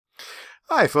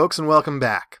Hi folks, and welcome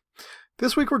back.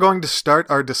 This week we're going to start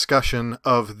our discussion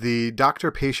of the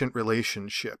doctor-patient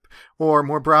relationship, or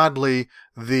more broadly,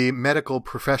 the medical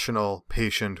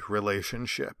professional-patient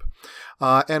relationship.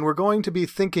 And we're going to be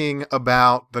thinking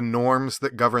about the norms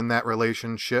that govern that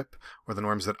relationship, or the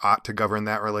norms that ought to govern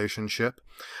that relationship,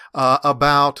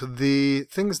 about the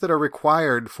things that are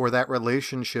required for that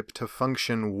relationship to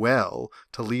function well,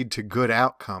 to lead to good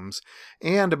outcomes,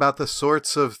 and about the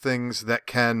sorts of things that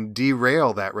can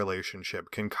derail that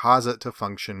relationship, can cause it to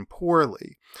function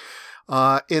poorly.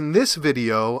 In this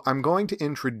video, I'm going to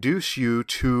introduce you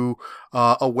to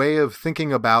a way of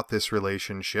thinking about this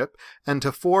relationship and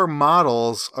to 4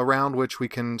 models around which we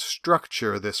can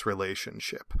structure this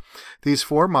relationship. These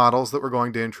 4 models that we're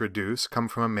going to introduce come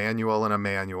from Emanuel and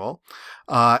Emanuel,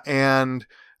 and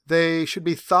they should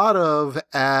be thought of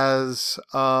as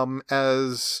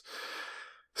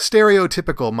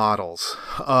stereotypical models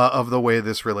of the way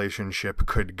this relationship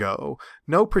could go.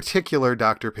 No particular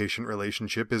doctor-patient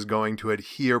relationship is going to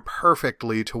adhere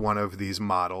perfectly to one of these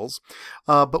models,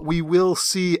 but we will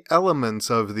see elements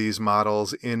of these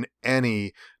models in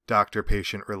any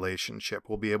doctor-patient relationship.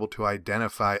 We'll be able to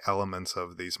identify elements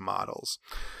of these models.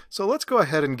 So let's go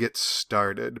ahead and get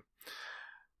started.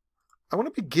 I want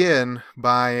to begin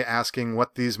by asking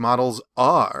what these models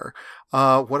are.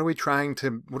 What are we trying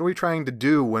to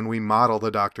do when we model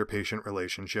the doctor-patient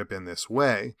relationship in this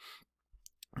way?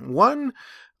 One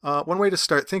way to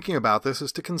start thinking about this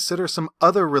is to consider some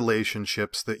other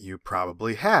relationships that you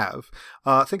probably have.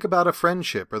 Think about a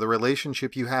friendship or the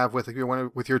relationship you have with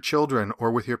your children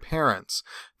or with your parents.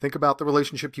 Think about the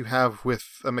relationship you have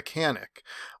with a mechanic,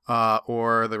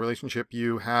 or the relationship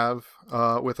you have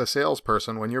with a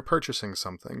salesperson when you're purchasing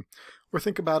something. Or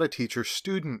think about a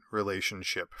teacher-student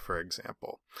relationship, for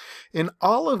example. In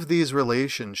all of these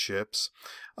relationships,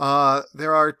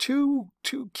 there are two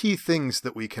key things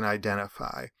that we can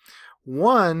identify.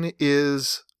 One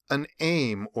is an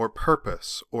aim or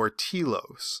purpose or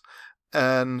telos,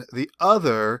 and the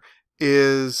other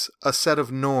is a set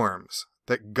of norms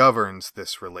that governs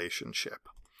this relationship.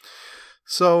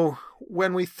 So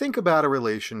when we think about a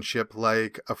relationship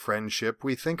like a friendship,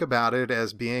 we think about it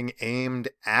as being aimed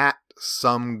at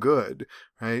some good,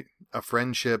 right? A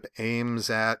friendship aims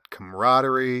at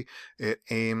camaraderie. It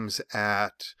aims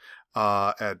at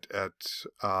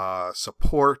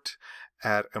support,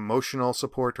 at emotional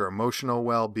support or emotional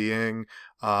well-being.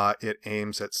 It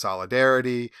aims at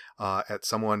solidarity, at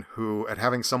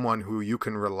having someone who you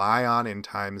can rely on in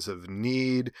times of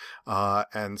need,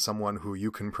 and someone who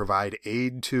you can provide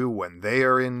aid to when they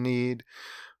are in need.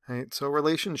 Right? So a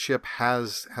relationship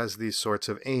has these sorts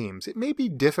of aims. It may be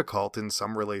difficult in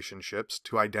some relationships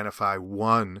to identify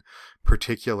one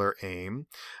particular aim,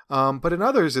 but in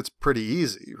others it's pretty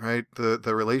easy, right?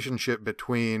 The relationship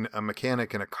between a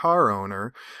mechanic and a car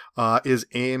owner is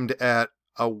aimed at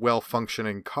a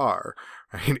well-functioning car,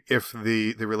 right? If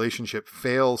the relationship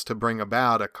fails to bring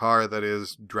about a car that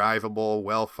is drivable,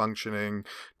 well-functioning,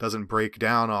 doesn't break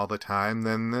down all the time,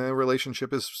 then the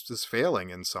relationship is failing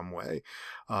in some way.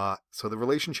 So the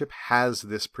relationship has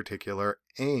this particular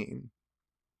aim.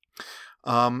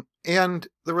 And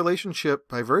the relationship,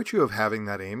 by virtue of having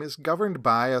that aim, is governed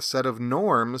by a set of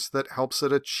norms that helps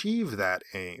it achieve that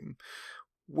aim.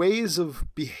 Ways of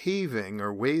behaving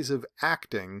or ways of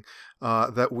acting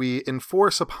that we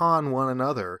enforce upon one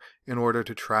another in order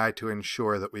to try to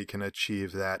ensure that we can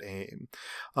achieve that aim.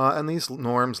 And these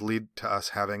norms lead to us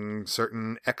having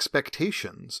certain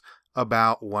expectations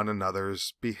about one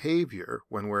another's behavior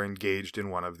when we're engaged in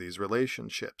one of these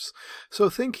relationships. So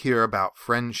think here about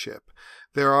friendship.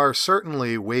 There are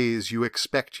certainly ways you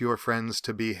expect your friends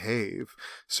to behave,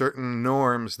 certain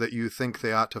norms that you think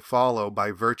they ought to follow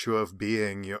by virtue of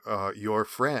being your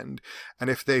friend. And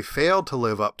if they fail to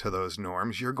live up to those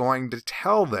norms, you're going to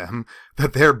tell them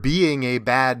that they're being a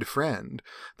bad friend.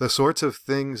 The sorts of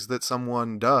things that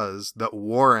someone does that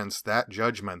warrants that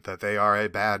judgment that they are a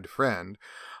bad friend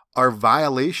are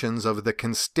violations of the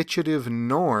constitutive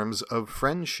norms of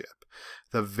friendship,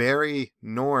 the very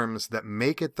norms that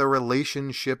make it the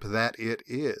relationship that it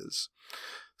is.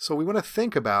 So we want to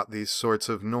think about these sorts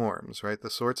of norms, right? The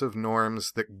sorts of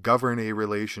norms that govern a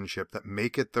relationship, that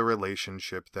make it the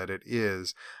relationship that it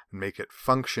is, and make it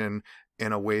function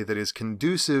in a way that is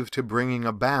conducive to bringing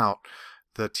about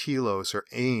the telos or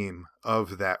aim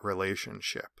of that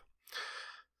relationship.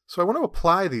 So I want to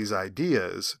apply these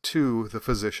ideas to the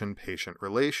physician-patient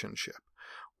relationship.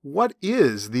 What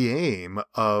is the aim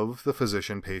of the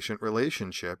physician-patient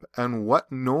relationship, and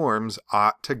what norms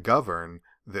ought to govern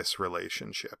this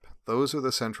relationship? Those are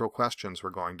the central questions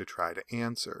we're going to try to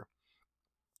answer.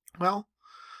 Well,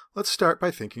 Let's start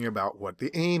by thinking about what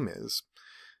the aim is.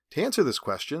 To answer this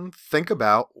question, think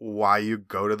about why you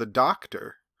go to the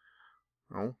doctor.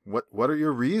 Well, what are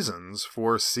your reasons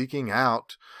for seeking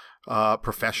out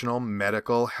professional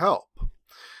medical help?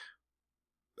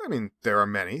 I mean, there are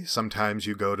many. Sometimes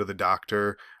you go to the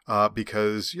doctor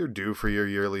because you're due for your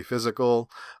yearly physical.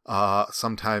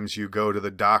 Sometimes you go to the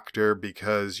doctor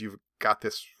because you've got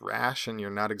this rash and you're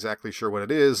not exactly sure what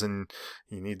it is, and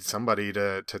you need somebody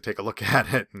to take a look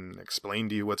at it and explain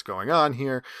to you what's going on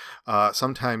here.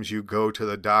 Sometimes you go to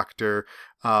the doctor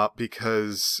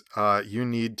because you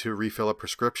need to refill a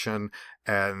prescription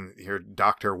and your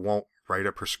doctor won't write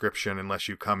a prescription unless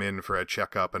you come in for a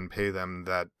checkup and pay them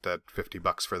that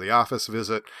 $50 for the office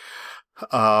visit.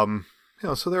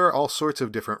 So there are all sorts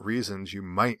of different reasons you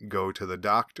might go to the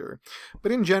doctor.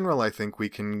 But in general, I think we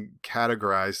can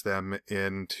categorize them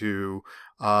into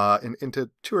 2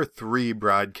 or 3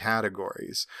 broad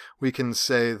categories. We can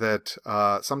say that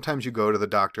sometimes you go to the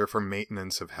doctor for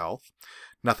maintenance of health.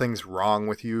 Nothing's wrong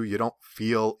with you. You don't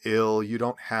feel ill. You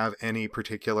don't have any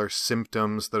particular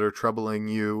symptoms that are troubling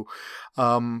you.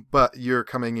 But you're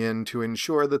coming in to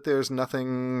ensure that there's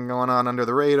nothing going on under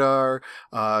the radar,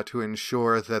 to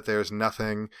ensure that there's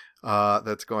nothing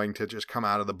that's going to just come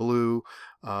out of the blue.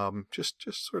 Just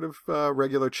sort of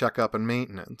regular checkup and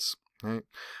maintenance. Right.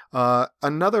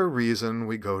 Another reason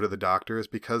we go to the doctor is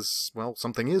because, well,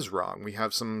 something is wrong. We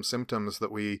have some symptoms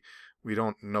that we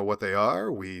don't know what they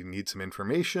are. We need some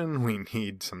information. We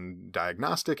need some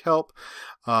diagnostic help.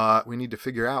 We need to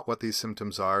figure out what these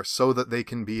symptoms are so that they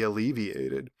can be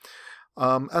alleviated.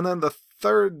 And then the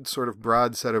third sort of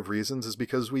broad set of reasons is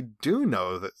because we do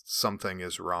know that something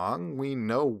is wrong. We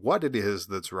know what it is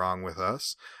that's wrong with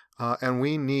us. And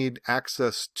we need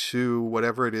access to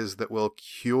whatever it is that will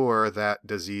cure that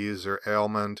disease or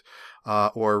ailment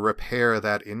or repair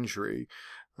that injury.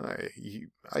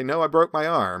 I know I broke my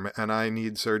arm and I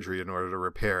need surgery in order to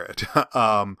repair it.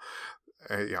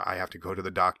 I have to go to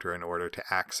the doctor in order to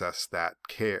access that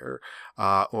care.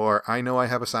 Or I know I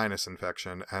have a sinus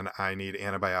infection and I need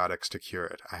antibiotics to cure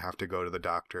it. I have to go to the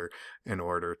doctor in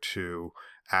order to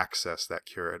access that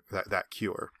cure.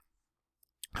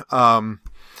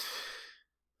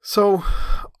 So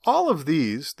all of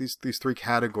these 3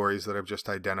 categories that I've just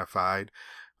identified,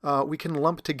 we can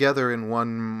lump together in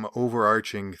one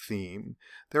overarching theme.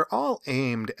 They're all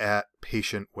aimed at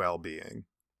patient well-being.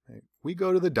 Right? We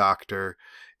go to the doctor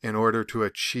in order to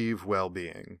achieve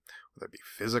well-being, whether it be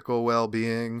physical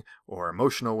well-being or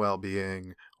emotional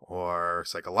well-being or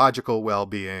psychological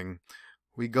well-being.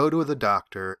 We go to the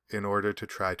doctor in order to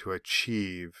try to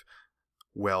achieve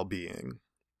well-being.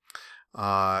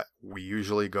 We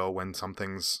usually go when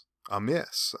something's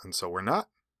amiss, and so we're not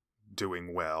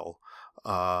doing well.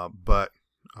 But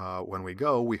when we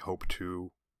go, we hope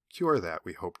to cure that.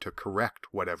 We hope to correct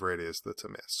whatever it is that's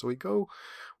amiss. So we go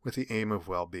with the aim of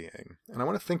well-being. And I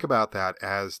want to think about that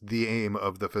as the aim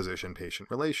of the physician-patient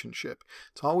relationship.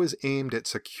 It's always aimed at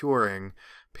securing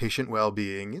patient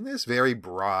well-being in this very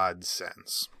broad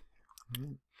sense.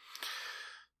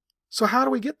 So how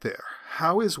do we get there?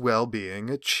 How is well-being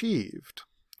achieved?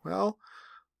 Well,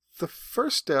 the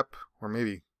first step, or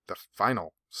maybe the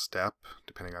final step,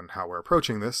 depending on how we're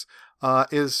approaching this,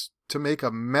 is to make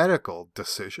a medical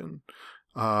decision.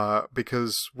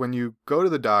 Because when you go to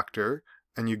the doctor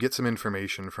and you get some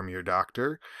information from your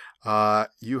doctor,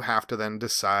 you have to then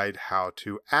decide how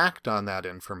to act on that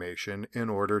information in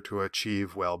order to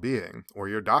achieve well-being. Or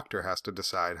your doctor has to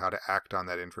decide how to act on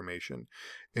that information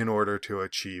in order to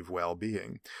achieve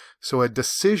well-being. So a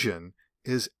decision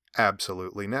is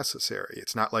absolutely necessary.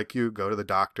 It's not like you go to the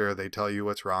doctor, they tell you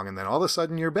what's wrong, and then all of a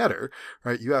sudden you're better,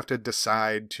 right? You have to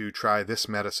decide to try this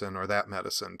medicine or that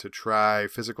medicine, to try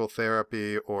physical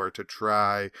therapy or to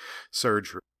try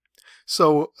surgery.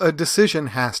 So a decision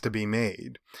has to be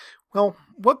made. Well,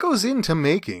 what goes into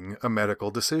making a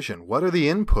medical decision? What are the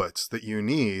inputs that you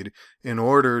need in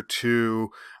order to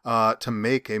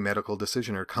make a medical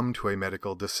decision or come to a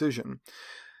medical decision?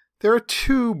 There are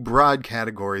 2 broad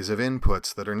categories of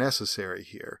inputs that are necessary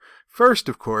here. First,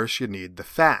 of course, you need the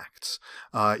facts.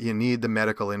 You need the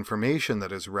medical information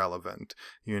that is relevant.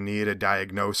 You need a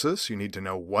diagnosis. You need to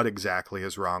know what exactly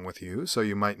is wrong with you. So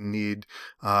you might need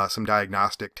some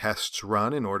diagnostic tests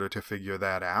run in order to figure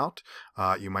that out.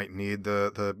 You might need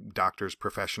the doctor's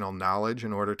professional knowledge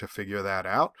in order to figure that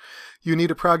out. You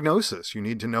need a prognosis. You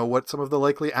need to know what some of the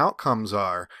likely outcomes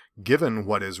are given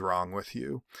what is wrong with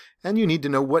you. And you need to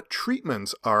know what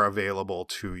treatments are available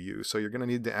to you. So you're going to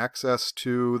need the access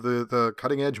to the the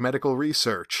cutting edge medical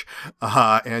research,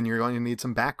 and you're going to need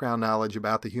some background knowledge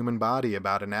about the human body,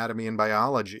 about anatomy and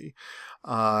biology.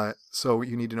 So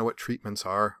you need to know what treatments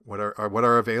are, what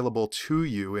are available to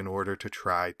you in order to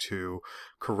try to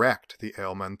correct the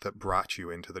ailment that brought you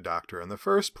into the doctor in the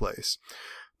first place.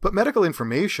 But medical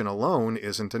information alone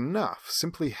isn't enough.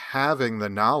 Simply having the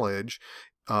knowledge,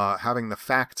 having the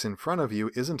facts in front of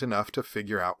you isn't enough to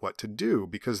figure out what to do,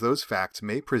 because those facts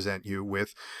may present you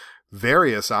with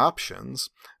various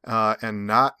options and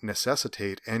not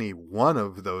necessitate any one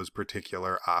of those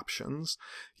particular options.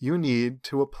 You need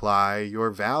to apply your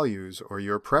values or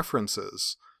your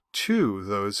preferences to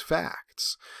those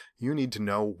facts. You need to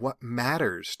know what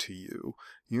matters to you.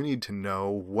 You need to know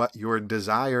what your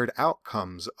desired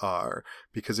outcomes are,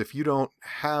 because if you don't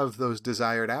have those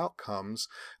desired outcomes,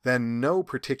 then no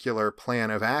particular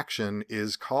plan of action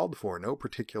is called for. No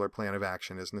particular plan of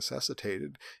action is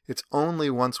necessitated. It's only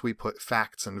once we put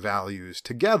facts and values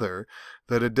together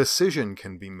that a decision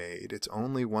can be made. It's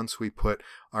only once we put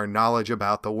our knowledge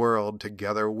about the world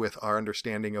together with our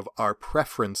understanding of our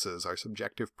preferences, our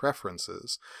subjective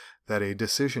preferences, that a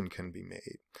decision can be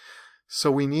made. So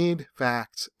we need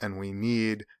facts and we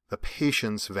need the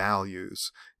patient's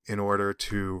values in order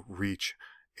to reach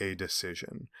a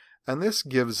decision. And this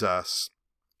gives us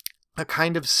a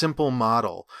kind of simple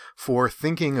model for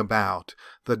thinking about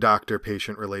the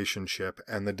doctor-patient relationship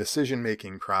and the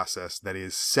decision-making process that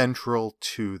is central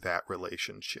to that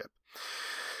relationship.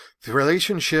 The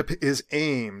relationship is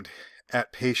aimed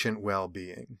at patient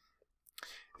well-being.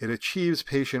 It achieves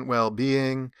patient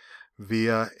well-being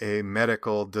via a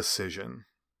medical decision.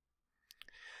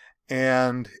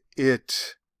 And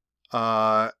it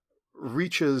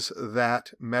reaches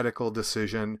that medical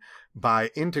decision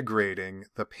by integrating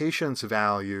the patient's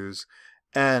values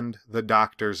and the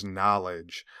doctor's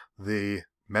knowledge, the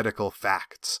medical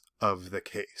facts of the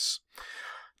case.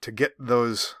 To get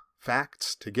those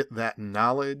facts, to get that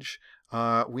knowledge,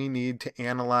 we need to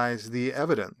analyze the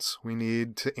evidence. We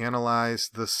need to analyze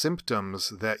the symptoms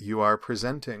that you are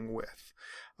presenting with.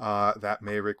 That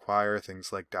may require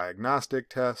things like diagnostic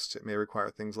tests. It may require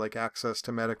things like access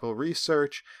to medical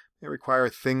research. It may require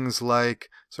things like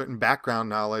certain background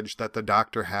knowledge that the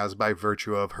doctor has by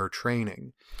virtue of her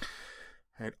training.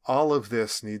 Right? All of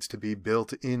this needs to be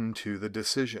built into the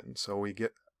decision. So we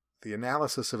get the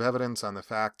analysis of evidence on the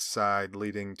facts side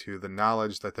leading to the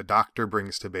knowledge that the doctor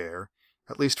brings to bear.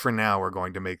 At least for now, we're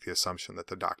going to make the assumption that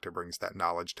the doctor brings that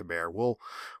knowledge to bear. We'll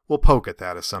poke at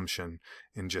that assumption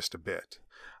in just a bit.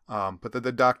 But that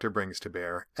the doctor brings to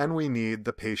bear. And we need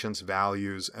the patient's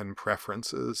values and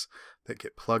preferences that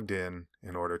get plugged in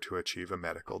order to achieve a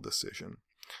medical decision.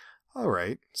 All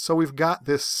right, so we've got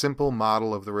this simple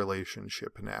model of the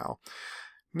relationship now.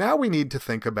 Now we need to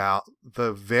think about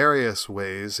the various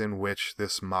ways in which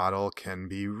this model can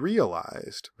be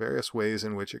realized, various ways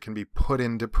in which it can be put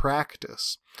into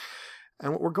practice.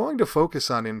 And what we're going to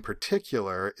focus on in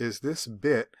particular is this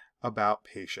bit about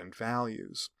patient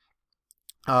values.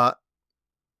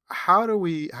 How do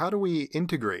we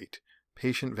integrate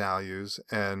patient values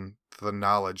and the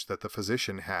knowledge that the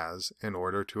physician has in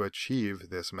order to achieve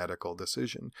this medical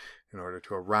decision, in order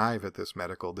to arrive at this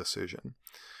medical decision?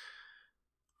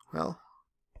 Well,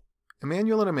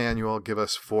 Emanuel and Emanuel give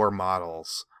us 4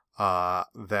 models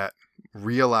that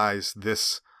realize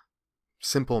this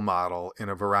simple model in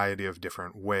a variety of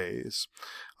different ways,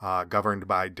 governed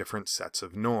by different sets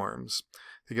of norms.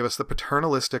 They give us the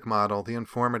paternalistic model, the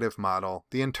informative model,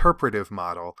 the interpretive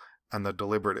model, and the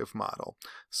deliberative model.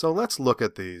 So let's look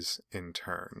at these in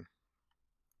turn.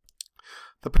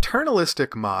 The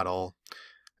paternalistic model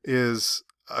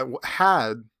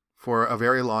had for a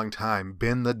very long time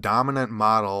been the dominant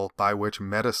model by which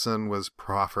medicine was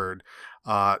proffered,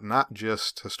 not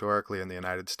just historically in the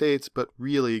United States, but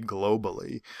really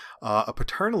globally. A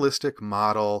paternalistic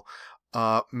model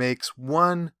makes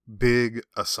one big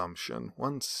assumption,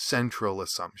 one central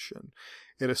assumption.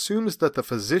 It assumes that the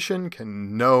physician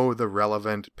can know the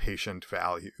relevant patient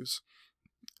values.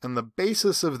 And the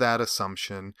basis of that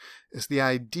assumption is the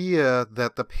idea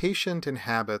that the patient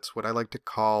inhabits what I like to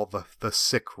call the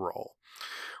sick role.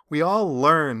 We all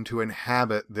learn to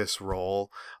inhabit this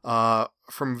role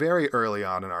from very early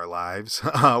on in our lives.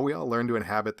 We all learn to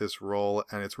inhabit this role,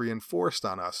 and it's reinforced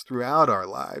on us throughout our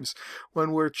lives.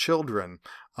 When we're children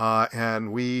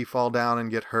and we fall down and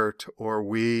get hurt, or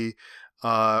we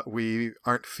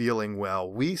aren't feeling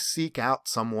well, we seek out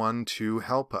someone to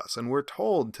help us, and we're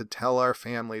told to tell our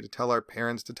family, to tell our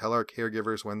parents, to tell our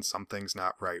caregivers when something's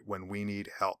not right, when we need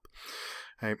help.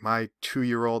 Right? My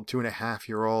 2-year-old,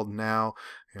 2.5-year-old now,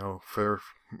 for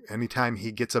anytime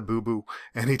he gets a boo-boo,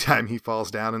 anytime he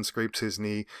falls down and scrapes his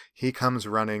knee, he comes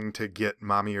running to get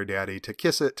mommy or daddy to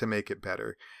kiss it to make it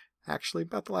better. Actually,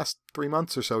 about the last 3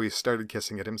 months or so, he started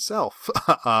kissing it himself.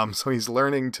 So he's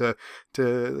learning to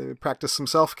practice some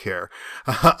self-care.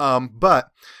 But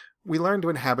we learn to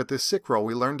inhabit this sick role.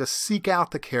 We learn to seek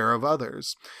out the care of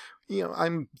others.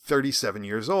 I'm 37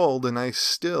 years old and I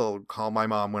still call my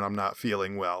mom when I'm not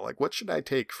feeling well. Like, what should I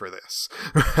take for this?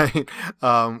 Right?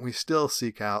 We still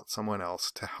seek out someone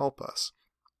else to help us.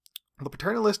 The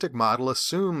paternalistic model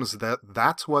assumes that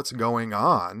that's what's going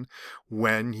on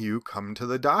when you come to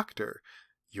the doctor.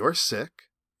 You're sick.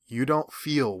 You don't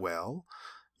feel well.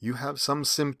 You have some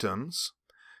symptoms.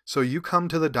 So you come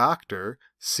to the doctor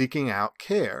seeking out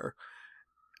care.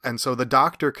 And so the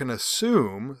doctor can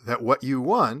assume that what you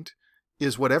want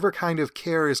is whatever kind of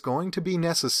care is going to be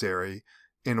necessary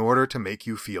in order to make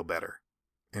you feel better,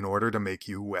 in order to make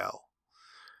you well.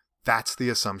 That's the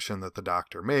assumption that the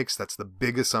doctor makes. That's the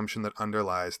big assumption that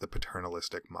underlies the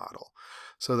paternalistic model.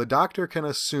 So the doctor can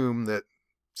assume that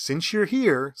since you're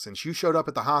here, since you showed up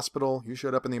at the hospital, you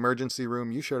showed up in the emergency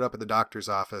room, you showed up at the doctor's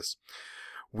office,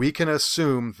 we can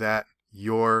assume that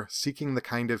you're seeking the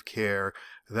kind of care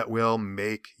that will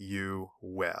make you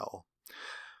well.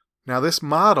 Now, this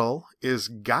model is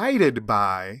guided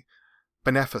by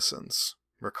beneficence.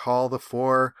 Recall the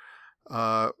four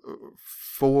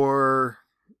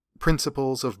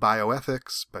principles of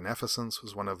bioethics. Beneficence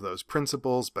was one of those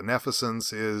principles.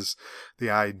 Beneficence is the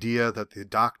idea that the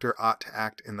doctor ought to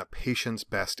act in the patient's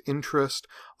best interest,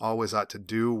 always ought to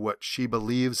do what she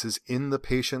believes is in the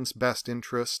patient's best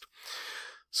interest.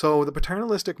 So the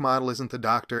paternalistic model isn't the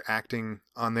doctor acting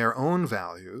on their own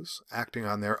values, acting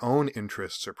on their own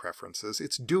interests or preferences.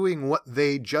 It's doing what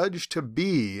they judge to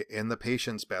be in the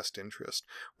patient's best interest,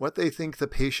 what they think the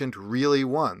patient really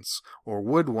wants or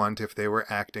would want if they were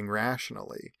acting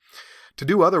rationally. To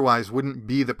do otherwise wouldn't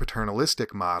be the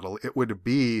paternalistic model. It would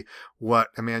be what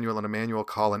Emanuel and Emanuel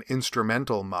call an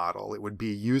instrumental model. It would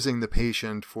be using the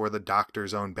patient for the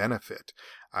doctor's own benefit,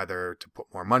 either to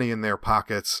put more money in their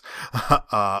pockets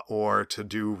or to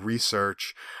do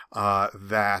research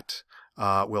that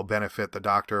will benefit the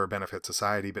doctor or benefit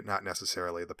society, but not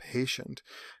necessarily the patient.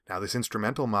 Now, this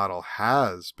instrumental model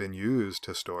has been used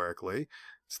historically.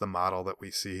 It's the model that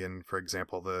we see in, for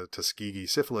example, the Tuskegee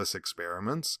syphilis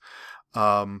experiments.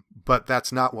 But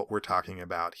that's not what we're talking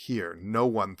about here. No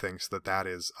one thinks that that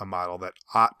is a model that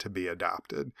ought to be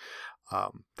adopted.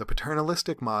 The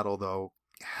paternalistic model, though,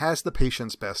 has the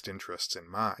patient's best interests in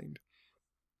mind.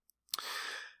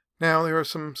 Now, there are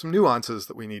some nuances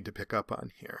that we need to pick up on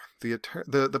here.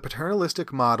 The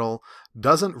paternalistic model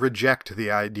doesn't reject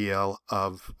the ideal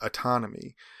of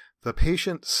autonomy. The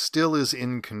patient still is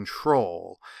in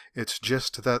control. It's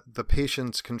just that the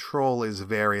patient's control is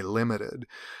very limited.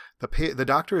 The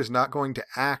doctor is not going to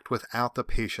act without the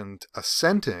patient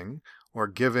assenting or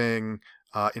giving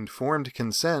informed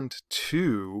consent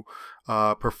to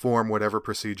perform whatever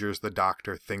procedures the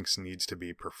doctor thinks needs to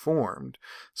be performed.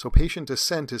 So patient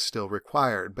assent is still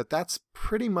required, but that's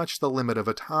pretty much the limit of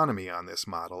autonomy on this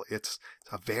model. It's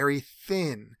a very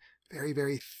thin, very,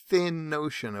 very thin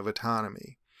notion of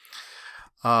autonomy.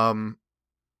 In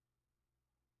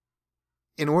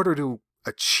order to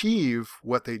achieve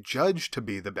what they judge to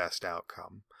be the best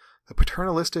outcome, the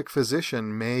paternalistic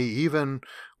physician may even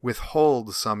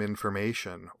withhold some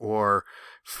information or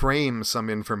frame some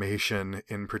information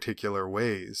in particular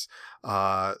ways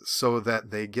so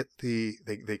that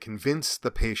they convince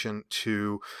the patient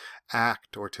to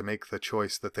act or to make the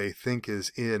choice that they think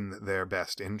is in their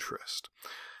best interest.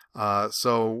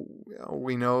 So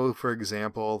we know, for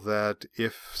example, that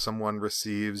if someone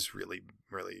receives really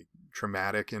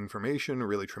traumatic information, a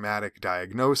really traumatic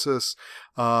diagnosis,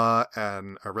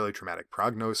 and a really traumatic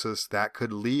prognosis, that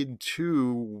could lead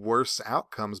to worse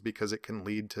outcomes because it can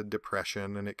lead to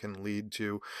depression and it can lead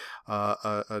to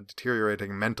a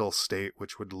deteriorating mental state,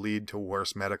 which would lead to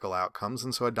worse medical outcomes.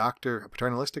 And so a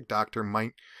paternalistic doctor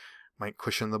might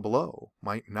cushion the blow,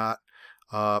 might not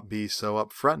be so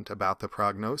upfront about the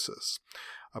prognosis.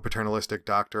 A paternalistic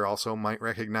doctor also might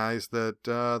recognize that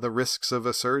the risks of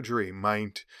a surgery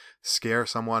might scare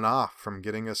someone off from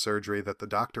getting a surgery that the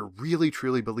doctor really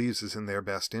truly believes is in their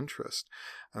best interest,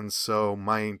 and so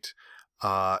might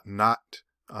not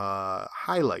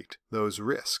highlight those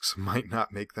risks, might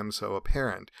not make them so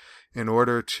apparent, in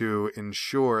order to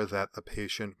ensure that the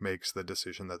patient makes the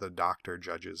decision that the doctor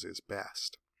judges is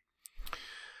best.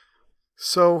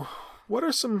 So, what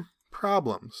are some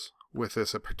problems with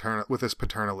this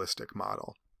paternalistic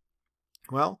model?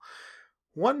 Well,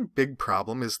 one big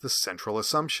problem is the central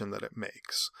assumption that it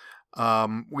makes.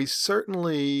 We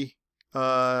certainly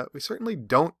we certainly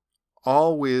don't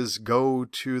always go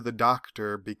to the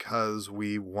doctor because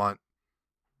we want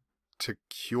to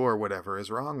cure whatever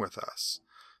is wrong with us.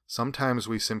 Sometimes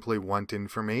we simply want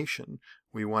information.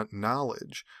 We want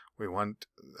knowledge. We want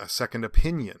a second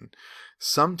opinion.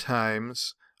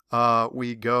 Sometimes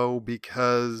we go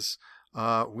because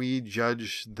we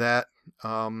judge that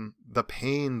the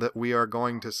pain that we are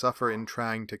going to suffer in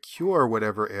trying to cure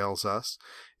whatever ails us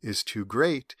is too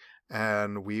great,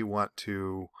 and we want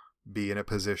to be in a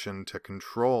position to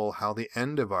control how the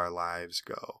end of our lives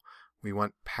go. We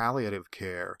want palliative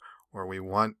care, or we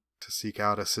want to seek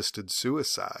out assisted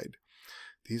suicide.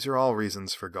 These are all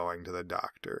reasons for going to the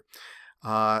doctor.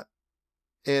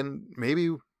 And maybe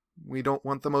we don't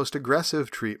want the most aggressive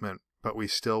treatment, but we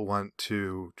still want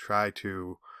to try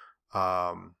to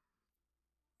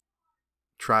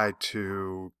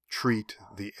treat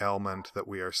the ailment that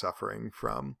we are suffering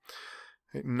from.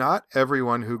 Not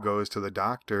everyone who goes to the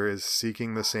doctor is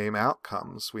seeking the same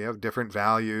outcomes. We have different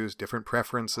values, different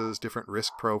preferences, different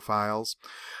risk profiles.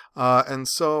 And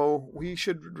so we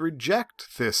should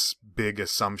reject this big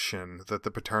assumption that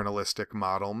the paternalistic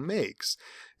model makes.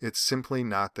 It's simply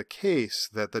not the case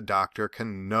that the doctor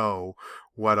can know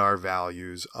what our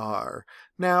values are.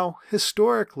 Now,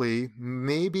 historically,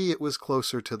 maybe it was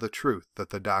closer to the truth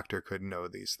that the doctor could know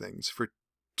these things for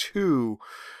two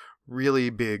really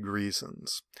big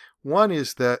reasons. One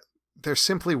is that there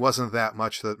simply wasn't that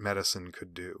much that medicine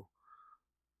could do.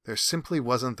 There simply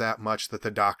wasn't that much that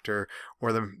the doctor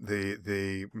or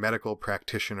the medical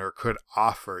practitioner could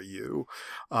offer you.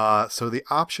 So the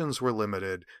options were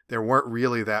limited. There weren't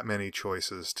really that many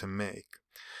choices to make.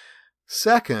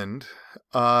 Second,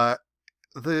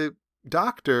 the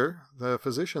doctor, the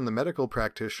physician, the medical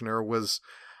practitioner was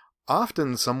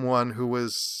often someone who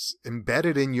was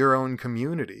embedded in your own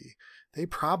community. They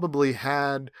probably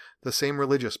had the same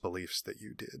religious beliefs that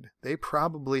you did. They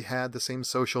probably had the same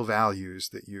social values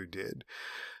that you did.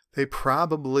 They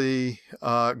probably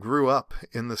grew up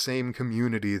in the same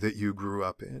community that you grew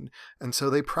up in. And so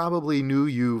they probably knew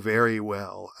you very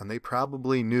well. And they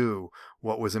probably knew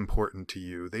what was important to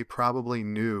you. They probably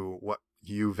knew what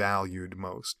you valued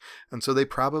most. And so they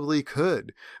probably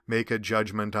could make a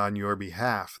judgment on your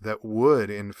behalf that would,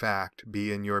 in fact,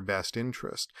 be in your best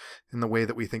interest, in the way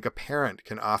that we think a parent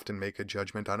can often make a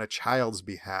judgment on a child's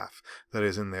behalf that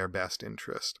is in their best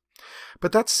interest.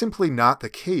 But that's simply not the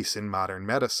case in modern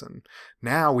medicine.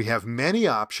 Now we have many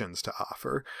options to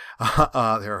offer.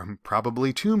 There are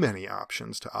probably too many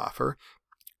options to offer.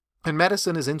 And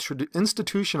medicine is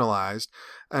institutionalized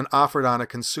and offered on a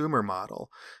consumer model.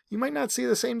 You might not see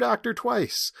the same doctor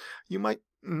twice. You might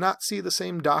not see the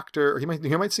same doctor, or you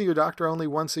might see your doctor only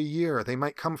once a year. They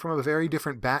might come from a very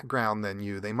different background than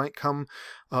you. They might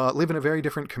live in a very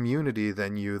different community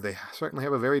than you. They certainly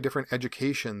have a very different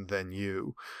education than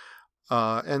you.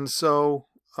 And so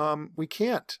we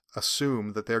can't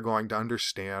assume that they're going to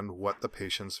understand what the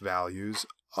patient's values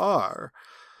are.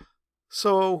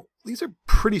 So these are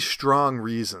pretty strong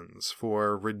reasons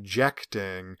for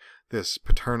rejecting this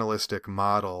paternalistic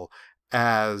model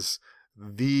as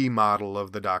the model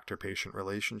of the doctor-patient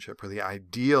relationship, or the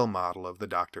ideal model of the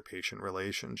doctor-patient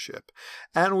relationship.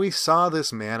 And we saw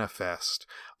this manifest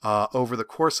over the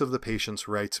course of the patients'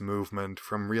 rights movement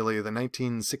from really the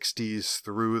 1960s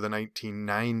through the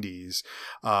 1990s,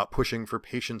 pushing for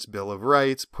Patients' Bill of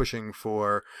Rights, pushing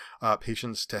for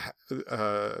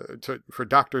for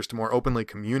doctors to more openly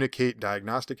communicate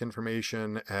diagnostic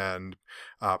information and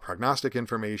prognostic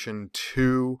information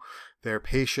to their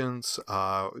patients,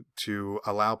 to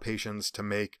allow patients to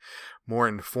make more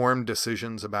informed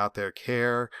decisions about their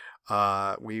care.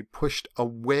 We pushed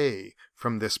away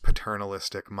from this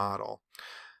paternalistic model.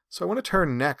 So I want to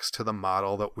turn next to the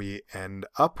model that we end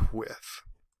up with.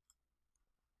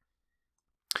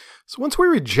 So once we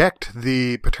reject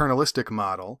the paternalistic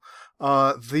model,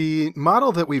 the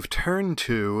model that we've turned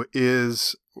to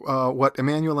is what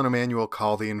Emanuel and Emanuel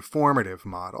call the informative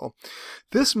model.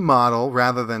 This model,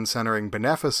 rather than centering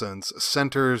beneficence,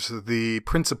 centers the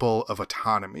principle of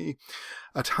autonomy.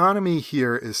 Autonomy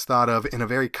here is thought of in a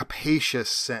very capacious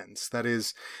sense. That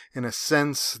is, in a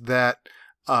sense that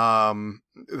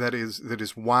that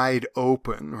is wide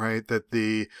open, right? That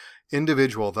the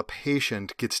individual, the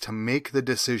patient, gets to make the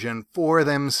decision for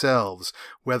themselves,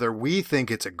 whether we think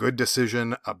it's a good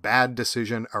decision, a bad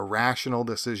decision, a rational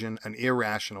decision, an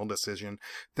irrational decision.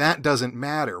 That doesn't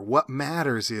matter. What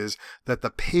matters is that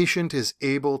the patient is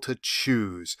able to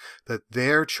choose, that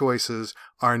their choices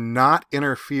are not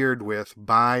interfered with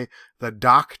by the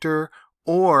doctor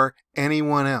or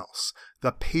anyone else.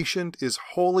 The patient is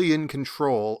wholly in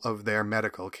control of their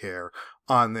medical care,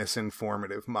 on this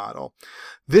informative model.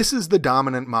 This is the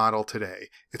dominant model today.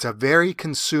 It's a very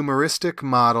consumeristic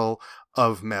model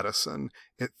of medicine.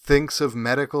 It thinks of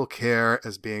medical care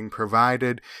as being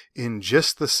provided in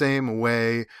just the same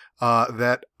way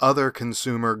that other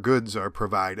consumer goods are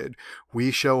provided.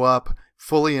 We show up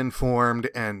fully informed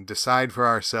and decide for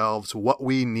ourselves what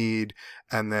we need,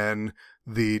 and then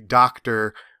the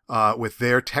doctor, with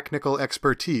their technical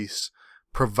expertise,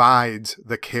 provides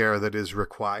the care that is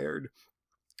required.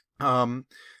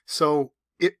 So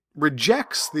it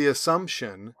rejects the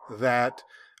assumption that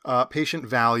patient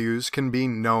values can be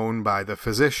known by the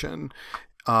physician.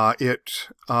 It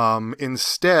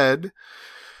instead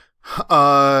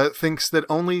thinks that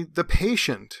only the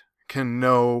patient can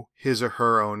know his or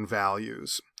her own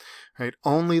values. Right?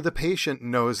 Only the patient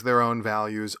knows their own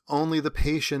values. Only the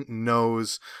patient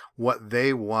knows what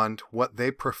they want, what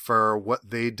they prefer, what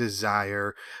they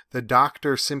desire. The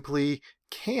doctor simply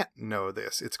can't know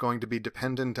this. It's going to be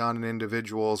dependent on an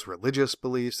individual's religious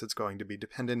beliefs. It's going to be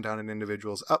dependent on an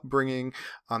individual's upbringing,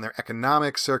 on their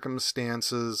economic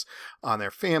circumstances, on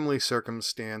their family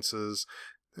circumstances.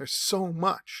 There's so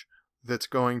much that's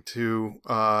going to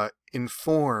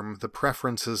inform the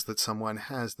preferences that someone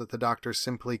has that the doctor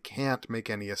simply can't make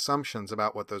any assumptions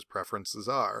about what those preferences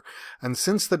are. And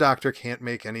since the doctor can't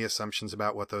make any assumptions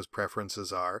about what those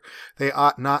preferences are, they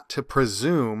ought not to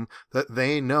presume that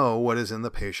they know what is in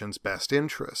the patient's best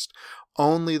interest.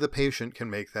 Only the patient can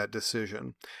make that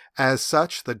decision. As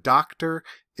such, the doctor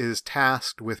is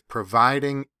tasked with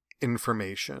providing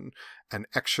information and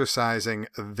exercising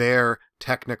their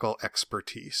technical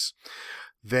expertise.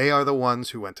 They are the ones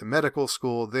who went to medical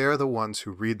school. They're the ones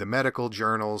who read the medical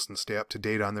journals and stay up to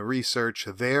date on the research.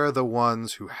 They're the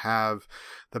ones who have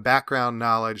the background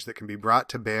knowledge that can be brought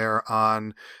to bear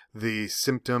on the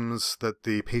symptoms that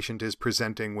the patient is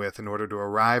presenting with in order to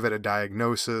arrive at a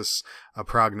diagnosis, a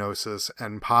prognosis,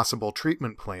 and possible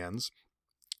treatment plans.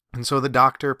 And so the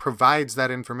doctor provides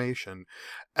that information,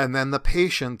 and then the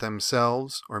patient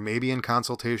themselves, or maybe in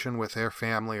consultation with their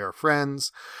family or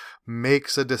friends,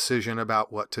 makes a decision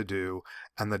about what to do,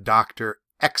 and the doctor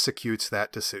executes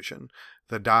that decision.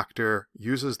 The doctor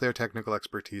uses their technical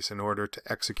expertise in order to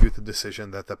execute the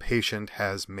decision that the patient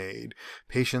has made.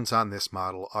 Patients on this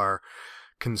model are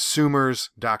consumers,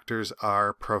 doctors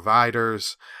are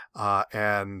providers,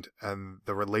 and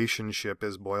the relationship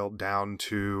is boiled down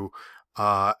to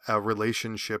a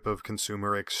relationship of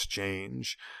consumer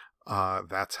exchange.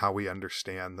 That's how we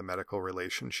understand the medical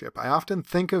relationship. I often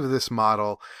think of this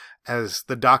model as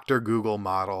the Dr. Google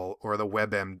model or the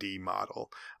WebMD model.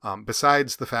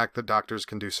 Besides the fact that doctors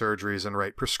can do surgeries and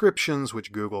write prescriptions,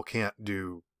 which Google can't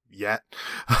do yet,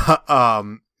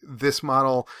 this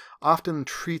model often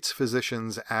treats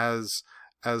physicians as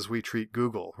we treat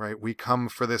Google, right? We come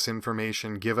for this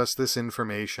information, give us this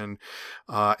information,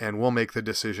 and we'll make the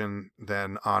decision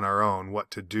then on our own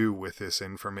what to do with this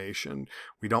information.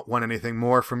 We don't want anything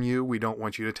more from you. We don't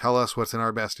want you to tell us what's in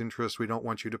our best interest. We don't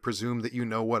want you to presume that you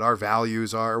know what our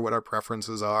values are, what our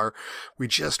preferences are. We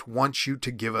just want you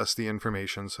to give us the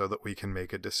information so that we can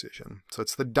make a decision. So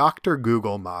it's the Dr.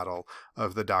 Google model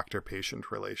of the doctor-patient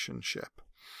relationship.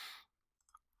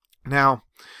 Now,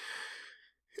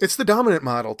 it's the dominant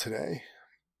model today,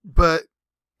 but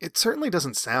it certainly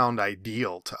doesn't sound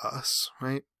ideal to us,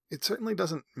 right? It certainly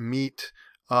doesn't meet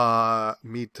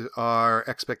our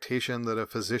expectation that a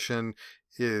physician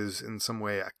is in some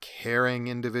way a caring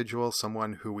individual,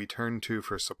 someone who we turn to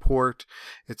for support.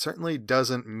 It certainly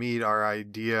doesn't meet our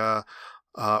idea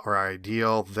or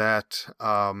ideal that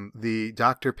the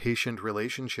doctor-patient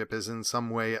relationship is in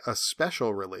some way a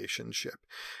special relationship.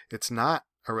 It's not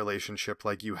a relationship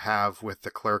like you have with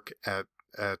the clerk at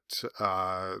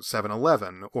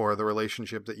 7-Eleven, or the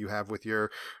relationship that you have with your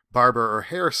barber or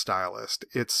hairstylist.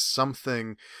 It's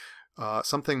something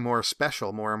more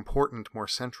special, more important, more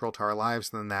central to our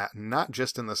lives than that, not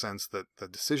just in the sense that the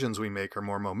decisions we make are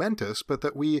more momentous, but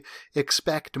that we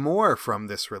expect more from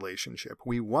this relationship.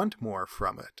 We want more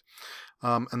from it.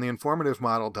 And the informative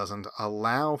model doesn't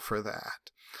allow for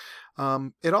that.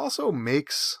 It also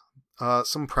makes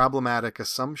some problematic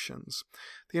assumptions.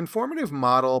 The informative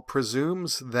model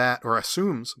assumes that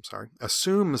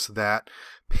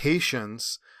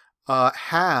patients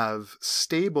have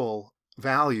stable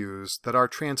values that are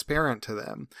transparent to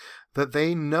them, that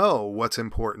they know what's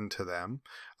important to them,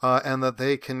 and that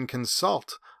they can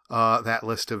consult that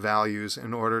list of values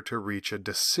in order to reach a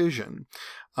decision.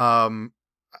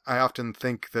 I often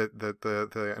think that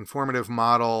the informative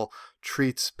model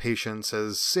treats patients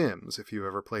as Sims. If you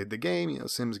ever played the game,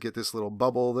 Sims get this little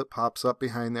bubble that pops up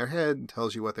behind their head and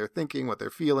tells you what they're thinking, what they're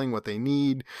feeling, what they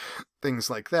need, things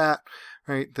like that,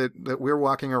 right? That we're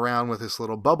walking around with this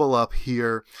little bubble up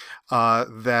here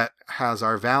that has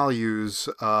our values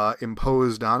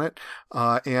imposed on it.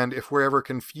 And if we're ever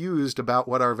confused about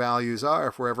what our values are,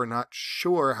 if we're ever not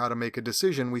sure how to make a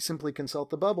decision, we simply consult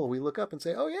the bubble. We look up and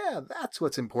say, oh yeah, that's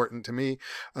what's important to me.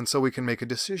 And so we can make a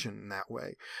decision in that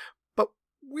way. But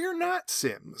we're not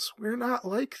Sims. We're not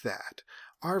like that.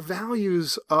 Our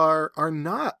values are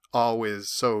not always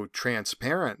so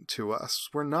transparent to us.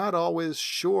 We're not always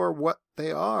sure what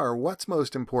they are, what's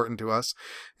most important to us,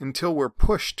 until we're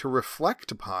pushed to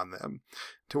reflect upon them,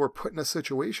 until we're put in a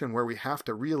situation where we have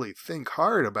to really think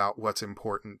hard about what's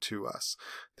important to us.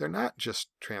 They're not just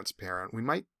transparent. We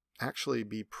might actually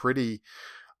be pretty,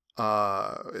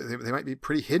 they might be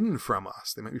pretty hidden from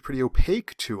us. They might be pretty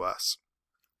opaque to us.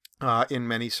 In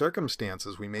many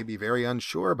circumstances, we may be very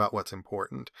unsure about what's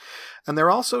important. And they're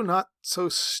also not so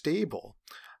stable.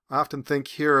 I often think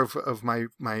here of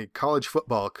my college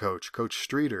football coach, Coach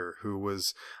Streeter, who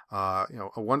was a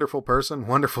wonderful person,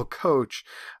 wonderful coach,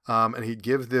 and he'd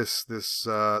give this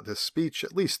speech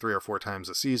at least 3 or 4 times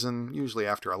a season, usually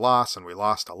after a loss, and we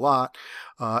lost a lot.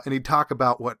 And he'd talk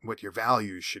about what your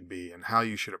values should be and how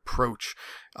you should approach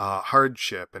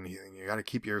hardship, and you got to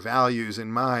keep your values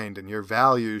in mind, and your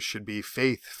values should be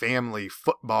faith, family,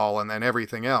 football, and then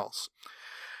everything else.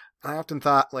 And I often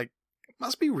thought, like,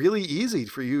 must be really easy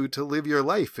for you to live your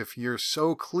life if you're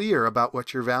so clear about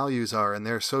what your values are and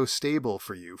they're so stable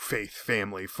for you. Faith,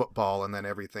 family, football, and then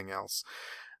everything else.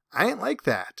 I ain't like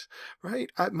that, right?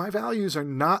 My values are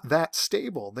not that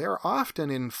stable. They're often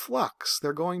in flux.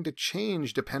 They're going to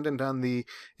change dependent on the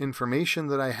information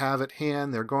that I have at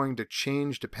hand. They're going to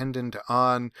change dependent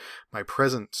on my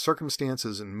present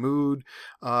circumstances and mood.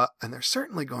 And they're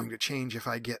certainly going to change if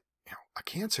I get a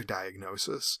cancer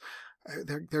diagnosis.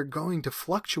 They're going to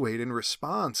fluctuate in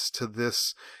response to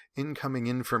this incoming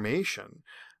information.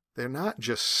 They're not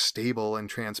just stable and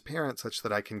transparent such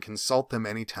that I can consult them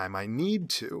anytime I need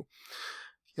to.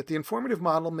 Yet the informative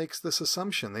model makes this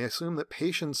assumption. They assume that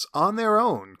patients on their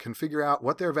own can figure out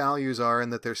what their values are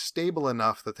and that they're stable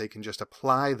enough that they can just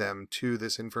apply them to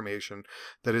this information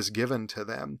that is given to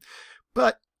them.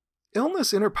 But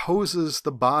illness interposes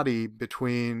the body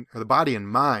and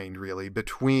mind, really,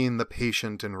 between the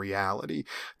patient and reality.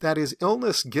 That is,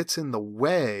 illness gets in the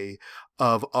way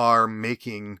of our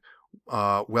making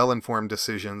well-informed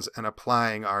decisions and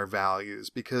applying our values,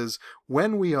 because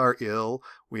when we are ill,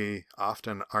 we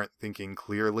often aren't thinking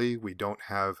clearly. We don't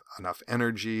have enough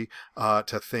energy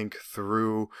to think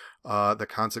through the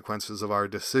consequences of our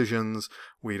decisions.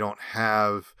 We don't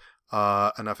have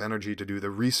enough energy to do the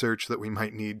research that we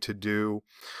might need to do.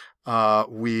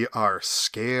 We are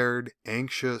scared,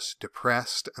 anxious,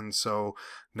 depressed, and so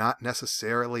not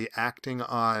necessarily acting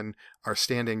on our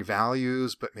standing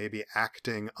values, but maybe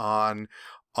acting on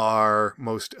our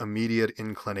most immediate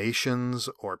inclinations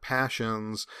or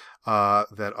passions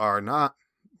that are not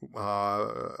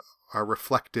our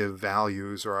reflective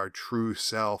values or our true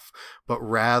self, but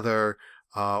rather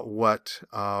what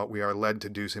we are led to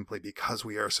do simply because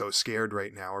we are so scared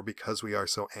right now or because we are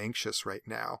so anxious right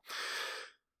now.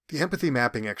 The empathy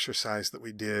mapping exercise that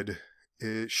we did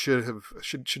should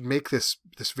make this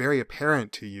very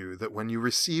apparent to you, that when you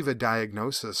receive a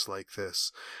diagnosis like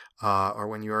this, or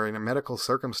when you are in a medical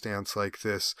circumstance like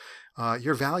this,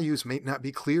 your values may not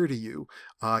be clear to you.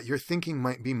 Your thinking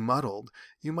might be muddled.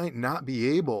 You might not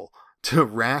be able to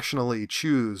rationally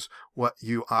choose what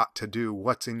you ought to do,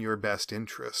 what's in your best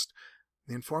interest.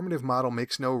 The informative model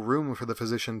makes no room for the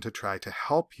physician to try to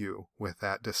help you with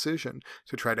that decision,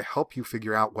 to try to help you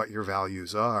figure out what your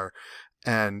values are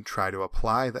and try to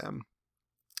apply them.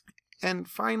 And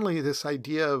finally, this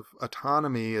idea of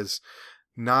autonomy is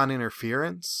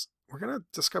non-interference. We're going to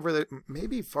discover that it may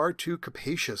be far too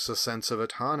capacious a sense of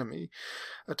autonomy.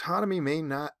 Autonomy may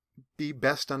not be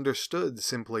best understood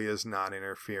simply as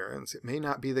non-interference. It may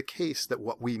not be the case that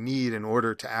what we need in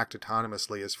order to act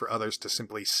autonomously is for others to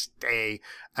simply stay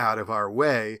out of our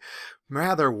way.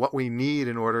 Rather, what we need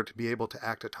in order to be able to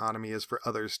act autonomy is for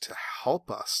others to help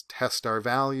us test our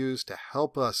values, to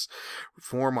help us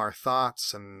form our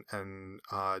thoughts and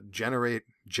generate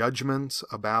judgments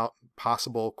about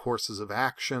possible courses of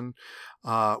action.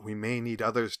 We may need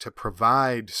others to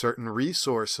provide certain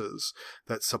resources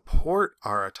that support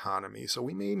our autonomy. So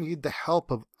we may need the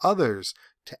help of others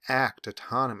to act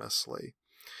autonomously.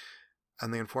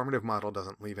 And the informative model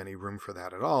doesn't leave any room for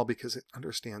that at all, because it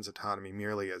understands autonomy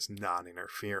merely as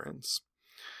non-interference.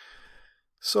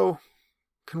 So,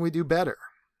 can we do better?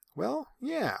 Well,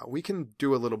 yeah, we can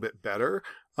do a little bit better.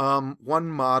 One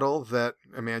model that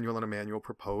Emanuel and Emanuel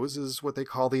propose is what they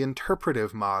call the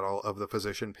interpretive model of the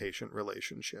physician-patient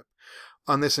relationship.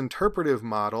 On this interpretive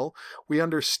model, we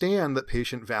understand that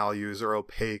patient values are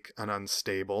opaque and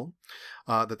unstable,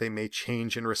 that they may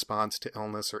change in response to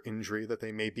illness or injury, that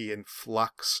they may be in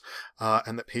flux,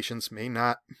 and that patients may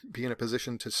not be in a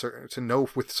position to know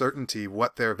with certainty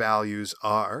what their values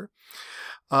are.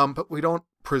 But we don't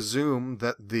presume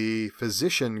that the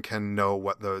physician can know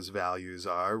what those values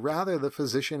are. Rather, the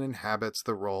physician inhabits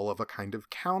the role of a kind of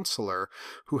counselor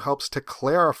who helps to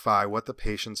clarify what the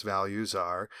patient's values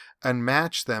are and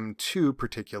match them to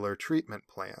particular treatment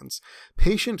plans.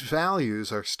 Patient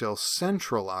values are still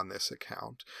central on this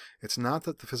account. It's not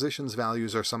that the physician's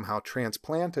values are somehow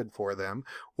transplanted for them,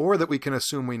 or that we can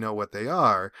assume we know what they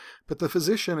are, but the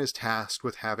physician is tasked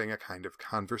with having a kind of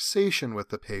conversation with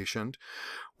the patient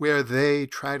where they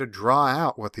try to draw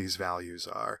out what these values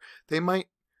are. They might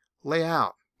lay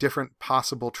out different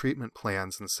possible treatment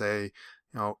plans and say,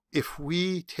 if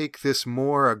we take this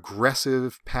more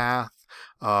aggressive path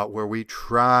where we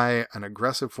try an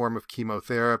aggressive form of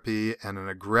chemotherapy and an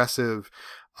aggressive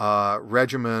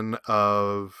regimen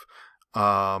of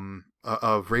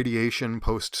radiation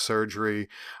post-surgery,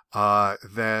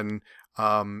 then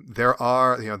there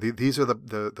are, these are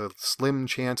the slim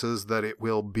chances that it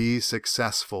will be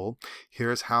successful.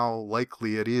 Here's how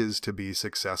likely it is to be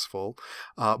successful.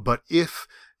 But if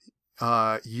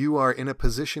you are in a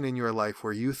position in your life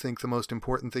where you think the most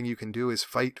important thing you can do is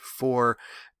fight for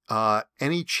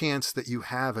any chance that you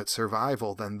have at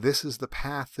survival, then this is the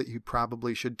path that you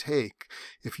probably should take.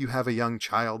 If you have a young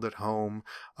child at home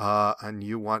and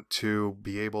you want to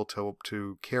be able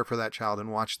to care for that child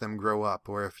and watch them grow up,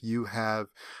 or if you have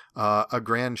a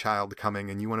grandchild coming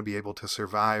and you want to be able to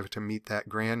survive to meet that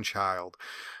grandchild,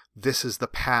 this is the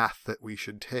path that we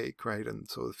should take, right? And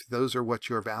so if those are what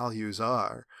your values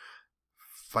are,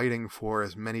 fighting for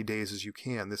as many days as you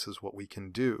can, this is what we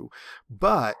can do.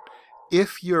 But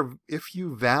if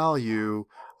you value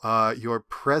your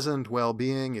present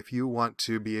well-being, if you want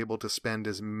to be able to spend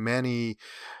as many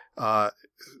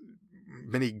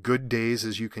good days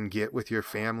as you can get with your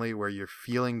family where you're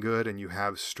feeling good and you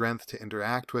have strength to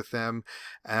interact with them,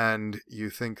 and you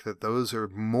think that those are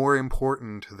more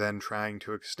important than trying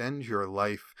to extend your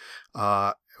life,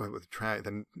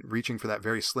 than reaching for that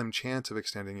very slim chance of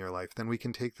extending your life, then we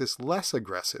can take this less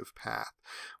aggressive path.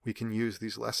 We can use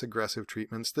these less aggressive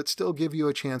treatments that still give you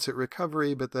a chance at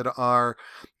recovery, but that are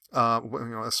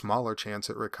a smaller chance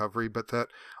at recovery, but that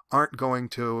aren't going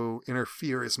to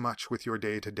interfere as much with your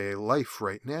day-to-day life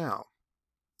right now.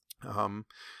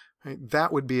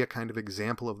 That would be a kind of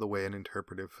example of the way an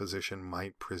interpretive physician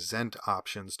might present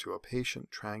options to a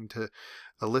patient, trying to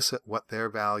elicit what their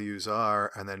values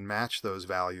are and then match those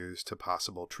values to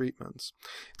possible treatments.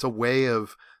 It's a way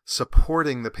of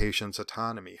supporting the patient's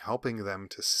autonomy, helping them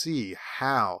to see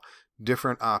how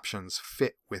different options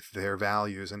fit with their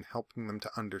values and helping them to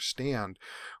understand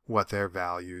what their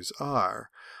values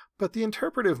are. But the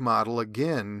interpretive model,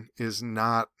 again, is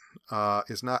not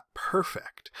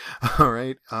perfect. All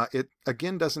right. It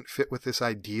again doesn't fit with this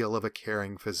ideal of a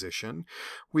caring physician.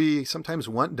 We sometimes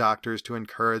want doctors to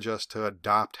encourage us to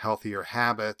adopt healthier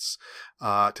habits,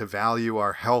 to value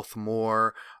our health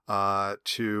more,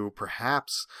 to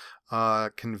perhaps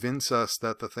convince us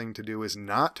that the thing to do is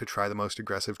not to try the most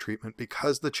aggressive treatment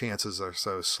because the chances are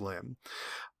so slim.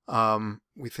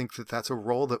 We think that that's a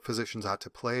role that physicians ought to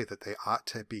play, that they ought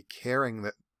to be caring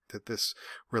that this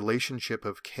relationship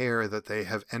of care that they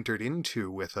have entered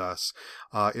into with us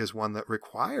is one that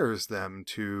requires them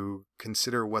to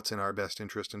consider what's in our best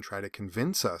interest and try to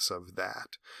convince us of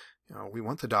that. We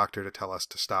want the doctor to tell us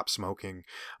to stop smoking,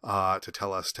 to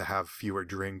tell us to have fewer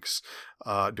drinks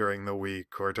during the